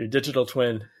 Your digital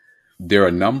twin. There are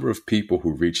a number of people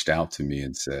who reached out to me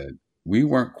and said, we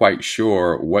weren't quite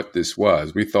sure what this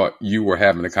was. We thought you were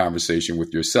having a conversation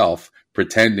with yourself,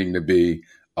 pretending to be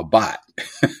a bot,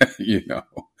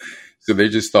 So they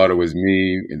just thought it was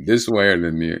me in this way and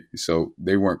then me. So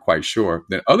they weren't quite sure.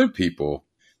 Then other people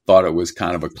thought it was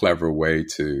kind of a clever way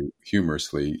to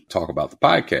humorously talk about the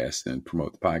podcast and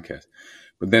promote the podcast.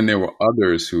 But then there were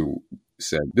others who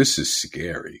said, this is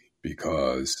scary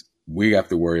because we have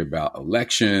to worry about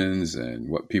elections and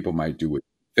what people might do with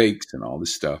fakes and all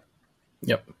this stuff.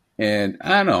 Yep. And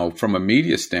I don't know, from a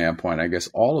media standpoint, I guess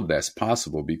all of that's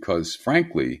possible because,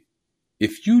 frankly,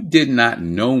 if you did not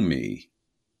know me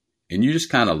and you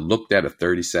just kind of looked at a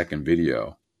 30-second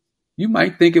video, you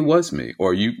might think it was me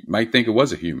or you might think it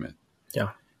was a human.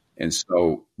 Yeah. And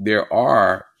so there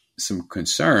are some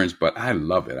concerns, but I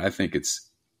love it. I think it's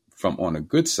on a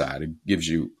good side. It gives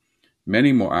you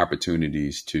many more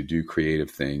opportunities to do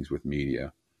creative things with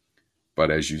media.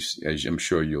 But as I'm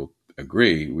sure you'll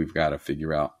agree, we've got to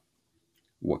figure out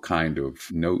what kind of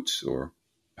notes or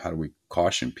how do we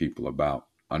caution people about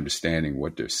understanding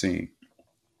what they're seeing.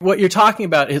 What you're talking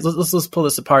about is let's pull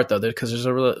this apart though, because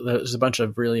there's a bunch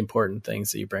of really important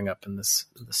things that you bring up in this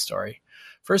story.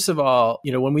 First of all,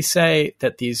 when we say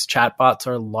that these chatbots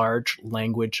are large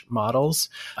language models,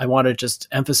 I want to just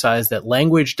emphasize that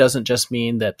language doesn't just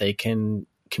mean that they can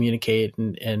communicate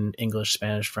in English,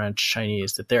 Spanish, French,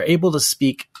 Chinese, that they're able to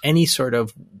speak any sort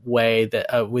of way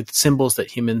that with symbols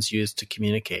that humans use to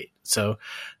communicate. So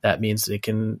that means they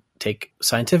can take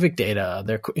scientific data.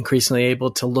 They're increasingly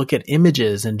able to look at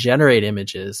images and generate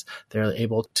images. They're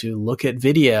able to look at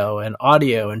video and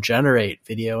audio and generate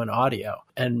video and audio.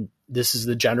 And this is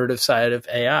the generative side of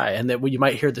AI. And that you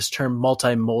might hear this term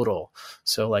multimodal.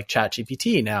 So like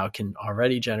ChatGPT now can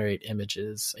already generate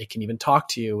images. It can even talk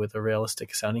to you with a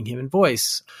realistic sounding human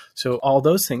voice. So all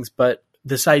those things. But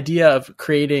this idea of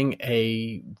creating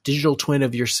a digital twin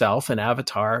of yourself, an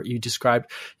avatar, you described,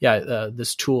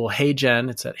 this tool, HeyGen,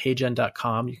 it's at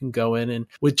heygen.com. You can go in and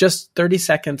with just 30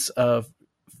 seconds of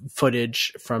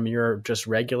footage from your just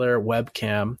regular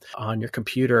webcam on your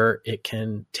computer, it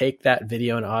can take that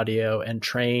video and audio and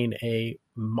train a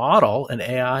model, an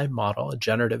AI model, a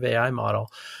generative AI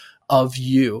model of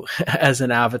you as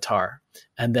an avatar.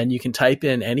 And then you can type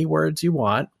in any words you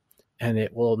want, and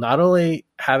it will not only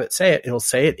have it say it, it'll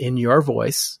say it in your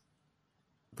voice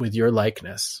with your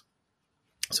likeness.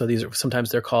 So these are sometimes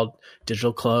they're called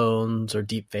digital clones or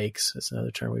deep fakes. That's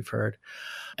another term we've heard.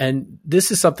 And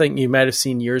this is something you might have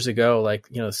seen years ago, like,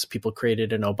 people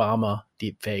created an Obama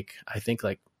deep fake, I think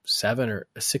like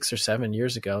 6 or 7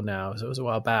 years ago now. So it was a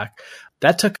while back.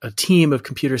 That took a team of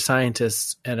computer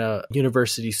scientists and a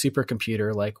university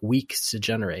supercomputer like weeks to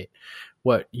generate.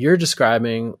 What you're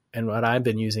describing and what I've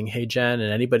been using, HeyGen, and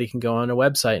anybody can go on a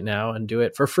website now and do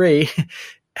it for free,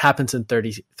 happens in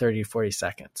 30, 40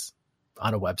 seconds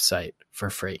on a website for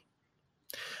free.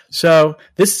 So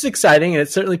this is exciting, and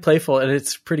it's certainly playful, and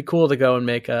it's pretty cool to go and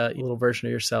make a little version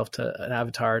of yourself to an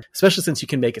avatar, especially since you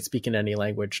can make it speak in any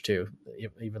language too,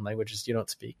 even languages you don't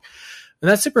speak. And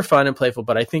that's super fun and playful.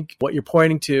 But I think what you're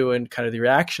pointing to and kind of the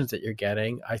reactions that you're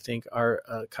getting, I think are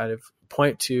kind of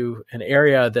point to an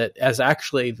area that is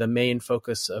actually the main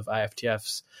focus of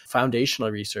IFTF's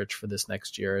foundational research for this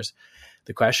next year. Is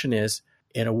the question is,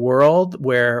 in a world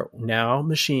where now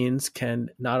machines can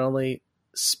not only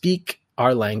speak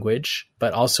our language,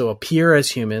 but also appear as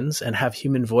humans and have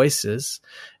human voices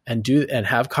and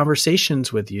have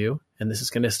conversations with you, and this is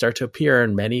going to start to appear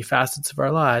in many facets of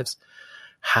our lives,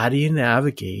 how do you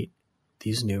navigate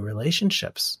these new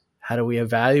relationships? How do we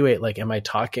evaluate, like, am I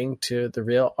talking to the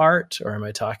real art, or am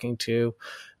I talking to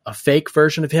a fake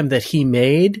version of him that he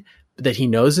made, that he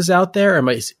knows is out there?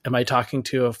 Am I talking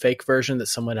to a fake version that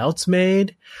someone else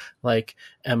made? Like,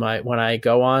 when I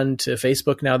go on to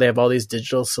Facebook now, they have all these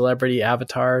digital celebrity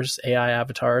avatars, AI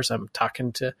avatars. I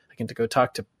can go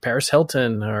talk to Paris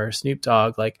Hilton or Snoop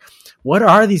Dogg. Like, what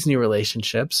are these new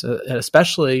relationships?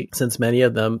 Especially since many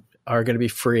of them are going to be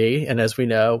free. And as we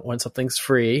know, when something's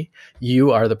free,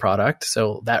 you are the product.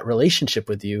 So that relationship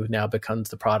with you now becomes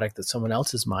the product that someone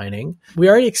else is mining. We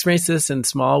already experienced this in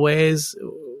small ways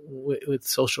with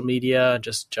social media and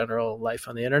just general life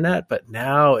on the internet, but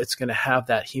now it's going to have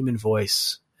that human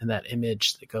voice and that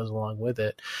image that goes along with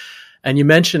it. And you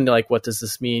mentioned, like, what does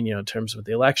this mean, in terms of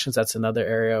the elections? That's another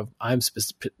area I'm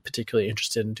particularly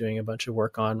interested in doing a bunch of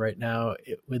work on right now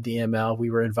with the EML.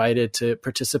 We were invited to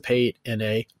participate in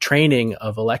a training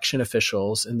of election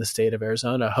officials in the state of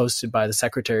Arizona, hosted by the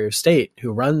Secretary of State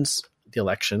who runs the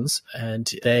elections.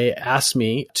 And they asked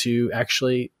me to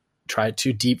actually try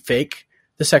to deep fake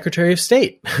the Secretary of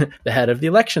State, the head of the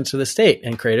elections for the state,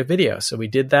 and create a video. So we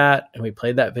did that, and we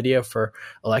played that video for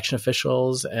election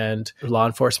officials and law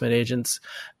enforcement agents,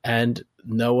 and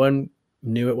no one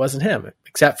knew it wasn't him,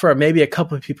 except for maybe a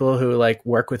couple of people who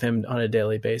work with him on a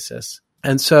daily basis.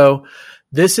 And so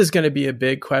this is going to be a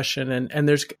big question. And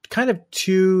there's kind of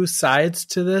two sides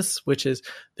to this, which is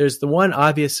there's the one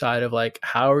obvious side of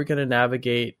how are we going to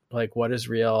navigate what is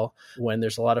real when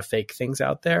there's a lot of fake things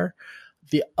out there.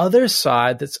 The other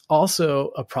side that's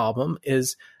also a problem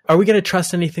is, are we going to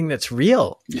trust anything that's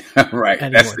real? Right.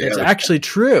 Anymore? It's actually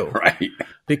true. Right.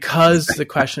 Because the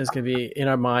question is going to be in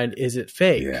our mind, is it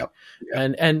fake? Yeah.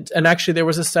 And actually there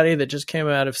was a study that just came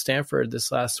out of Stanford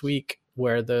this last week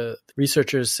where the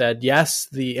researchers said, yes,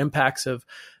 the impacts of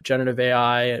generative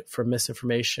AI for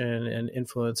misinformation and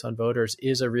influence on voters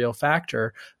is a real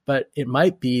factor, but it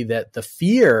might be that the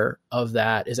fear of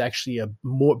that is actually a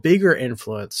bigger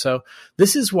influence. So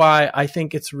this is why I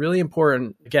think it's really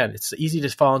important. Again, it's easy to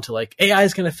fall into AI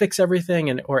is going to fix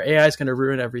everything or AI is going to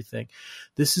ruin everything.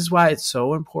 This is why it's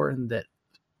so important that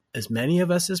as many of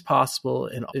us as possible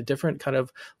in different kind of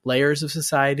layers of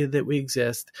society that we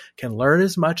exist can learn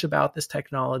as much about this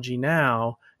technology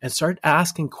now and start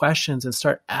asking questions and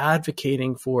start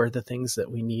advocating for the things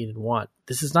that we need and want.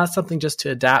 This is not something just to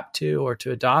adapt to or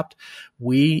to adopt.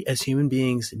 We as human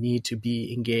beings need to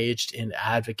be engaged in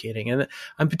advocating. And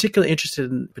I'm particularly interested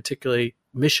in particularly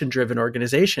mission-driven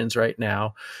organizations right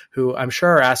now who I'm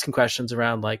sure are asking questions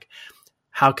around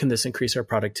how can this increase our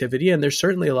productivity? And there's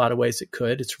certainly a lot of ways it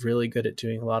could. It's really good at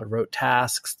doing a lot of rote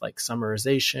tasks like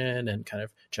summarization and kind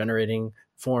of generating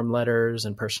form letters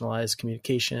and personalized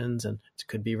communications, and it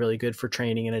could be really good for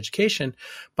training and education.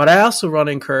 But I also want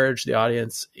to encourage the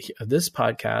audience of this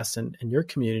podcast and your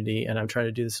community, and I'm trying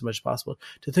to do this as much as possible,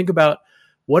 to think about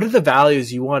what are the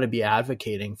values you want to be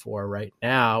advocating for right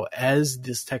now as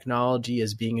this technology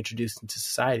is being introduced into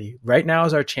society. Right now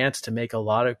is our chance to make a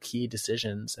lot of key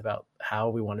decisions about how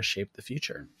we want to shape the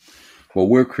future. Well,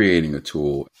 we're creating a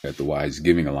tool at the Wise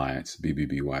Giving Alliance,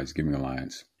 BBB Wise Giving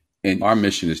Alliance. And our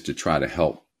mission is to try to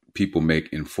help people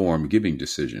make informed giving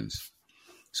decisions.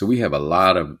 So we have a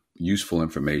lot of useful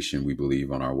information, we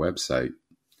believe, on our website.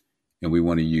 And we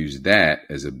want to use that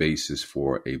as a basis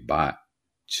for a bot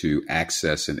to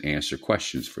access and answer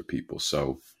questions for people.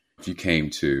 So if you came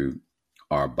to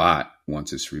our bot,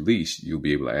 once it's released, you'll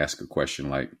be able to ask a question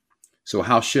like, so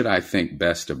how should I think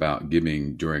best about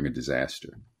giving during a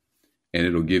disaster? And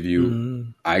it'll give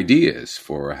you ideas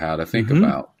for how to think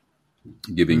about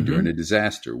giving during a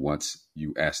disaster once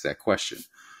you ask that question.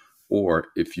 Or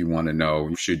if you want to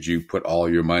know, should you put all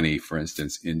your money, for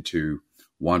instance, into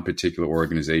one particular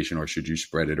organization, or should you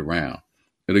spread it around?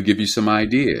 It'll give you some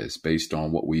ideas based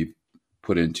on what we've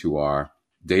put into our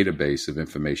database of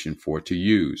information for it to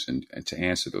use and to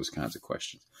answer those kinds of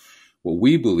questions. What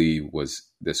we believe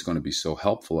that's going to be so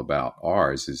helpful about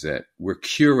ours is that we're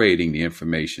curating the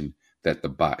information that the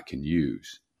bot can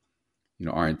use.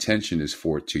 Our intention is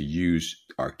for it to use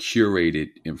our curated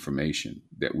information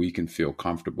that we can feel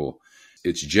comfortable.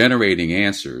 It's generating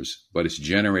answers, but it's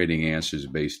generating answers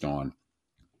based on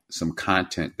some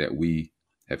content that we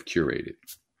have curated.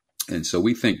 And so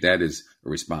we think that is a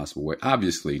responsible way.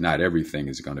 Obviously, not everything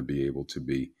is going to be able to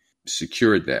be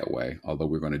secured that way, although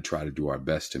we're going to try to do our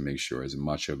best to make sure as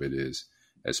much of it is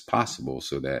as possible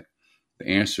so that the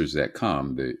answers that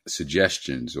come, the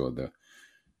suggestions or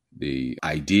the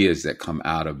ideas that come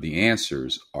out of the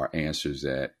answers are answers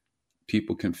that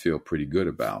people can feel pretty good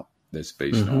about. That's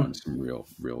based on some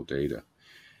real data.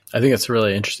 I think it's a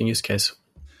really interesting use case.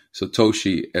 So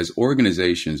Toshi, as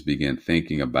organizations begin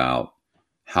thinking about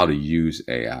how to use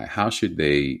AI, how should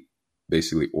they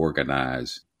basically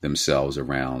organize themselves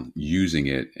around using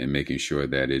it and making sure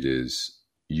that it is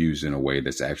used in a way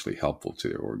that's actually helpful to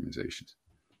their organizations?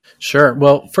 Sure.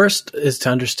 Well, first is to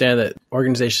understand that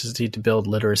organizations need to build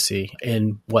literacy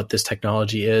in what this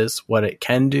technology is, what it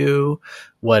can do,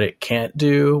 what it can't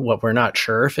do, what we're not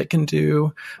sure if it can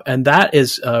do. And that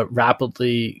is a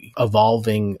rapidly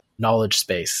evolving knowledge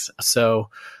space. So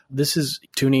this is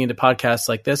tuning into podcasts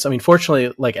like this. I mean,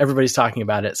 fortunately, like everybody's talking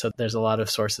about it, so there's a lot of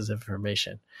sources of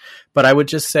information. But I would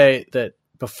just say that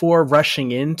before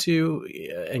rushing into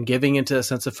and giving into a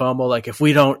sense of FOMO, like if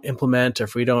we don't implement or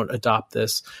if we don't adopt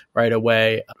this right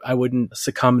away, I wouldn't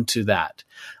succumb to that.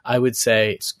 I would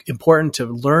say it's important to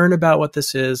learn about what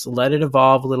this is, let it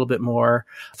evolve a little bit more,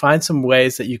 find some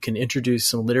ways that you can introduce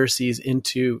some literacies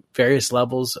into various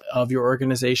levels of your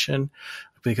organization,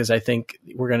 because I think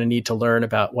we're going to need to learn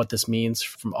about what this means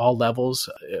from all levels,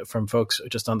 from folks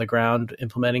just on the ground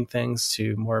implementing things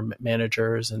to more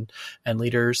managers and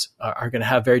leaders are going to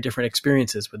have very different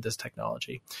experiences with this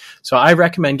technology. So I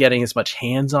recommend getting as much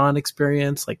hands-on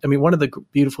experience. One of the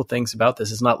beautiful things about this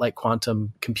is not like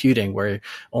quantum computing where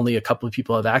only a couple of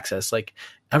people have access. Like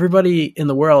everybody in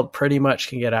the world pretty much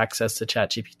can get access to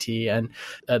ChatGPT, and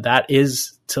that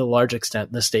is to a large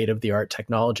extent the state of the art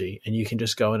technology, and you can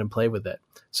just go in and play with it.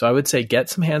 So I would say get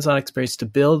some hands-on experience to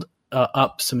build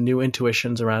up some new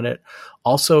intuitions around it.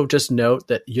 Also, just note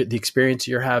that the experience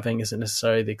you're having isn't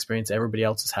necessarily the experience everybody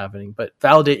else is having, but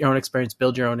validate your own experience,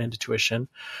 build your own intuition.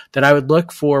 Then I would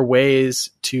look for ways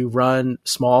to run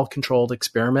small controlled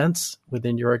experiments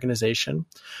within your organization.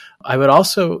 I would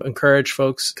also encourage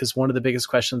folks, because one of the biggest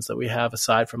questions that we have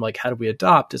aside from like, how do we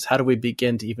adopt, is how do we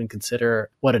begin to even consider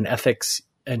what an ethics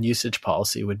and usage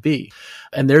policy would be?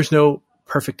 And there's no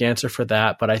perfect answer for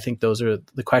that, but I think those are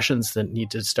the questions that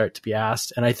need to start to be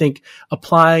asked. And I think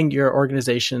applying your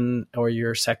organization or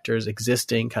your sector's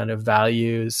existing kind of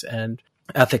values and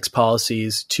ethics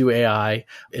policies to AI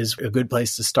is a good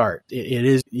place to start. It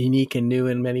is unique and new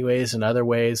in many ways. In other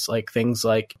ways, like things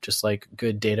like just like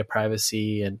good data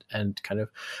privacy and kind of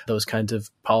those kinds of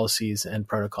policies and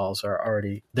protocols are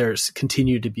already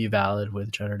continue to be valid with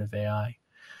generative AI.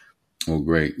 Well,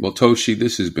 great. Well, Toshi,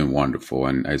 this has been wonderful.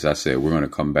 And as I said, we're going to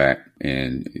come back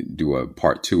and do a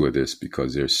part 2 of this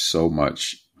because there's so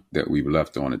much that we've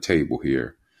left on the table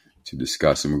here to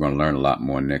discuss. And we're going to learn a lot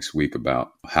more next week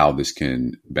about how this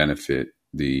can benefit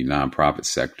the nonprofit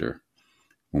sector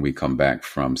when we come back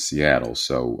from Seattle.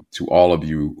 So to all of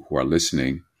you who are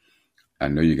listening, I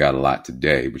know you got a lot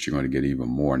today, but you're going to get even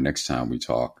more next time we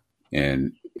talk.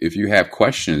 And if you have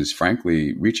questions,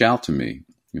 frankly, reach out to me.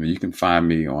 You can find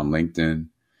me on LinkedIn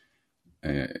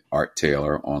Art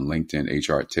Taylor on LinkedIn, H.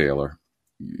 Art Taylor.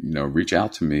 Reach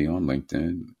out to me on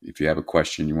LinkedIn. If you have a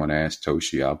question you want to ask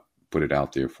Toshi, I'll put it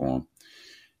out there for him.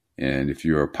 And if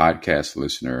you're a podcast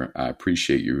listener, I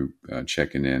appreciate you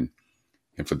checking in.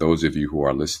 And for those of you who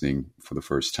are listening for the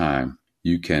first time,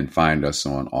 you can find us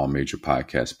on all major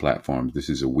podcast platforms. This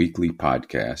is a weekly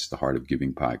podcast. The Heart of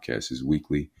Giving podcast is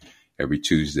weekly. Every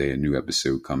Tuesday, a new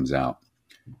episode comes out.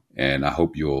 And I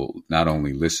hope you'll not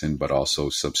only listen, but also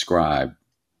subscribe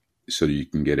so that you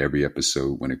can get every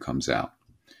episode when it comes out.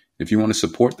 If you want to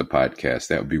support the podcast,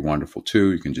 that would be wonderful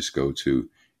too. You can just go to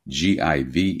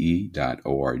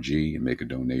give.org and make a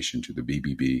donation to the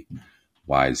BBB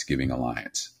Wise Giving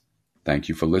Alliance. Thank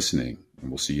you for listening, and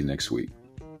we'll see you next week.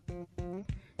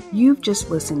 You've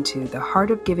just listened to the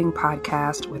Heart of Giving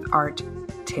podcast with Art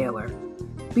Taylor.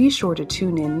 Be sure to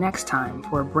tune in next time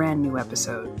for a brand new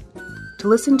episode. To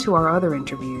listen to our other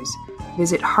interviews,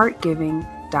 visit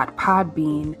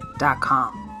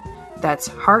heartgiving.podbean.com. That's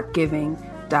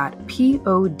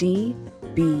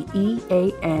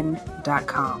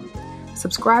heartgiving.podbean.com.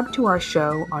 Subscribe to our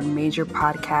show on major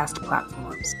podcast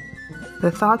platforms. The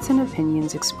thoughts and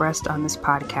opinions expressed on this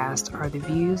podcast are the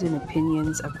views and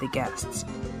opinions of the guests,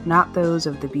 not those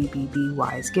of the BBB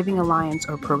Wise Giving Alliance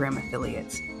or program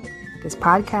affiliates. This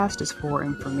podcast is for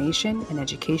information and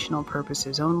educational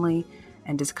purposes only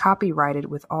and is copyrighted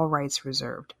with all rights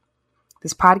reserved.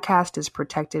 This podcast is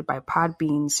protected by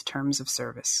Podbean's terms of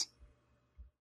service.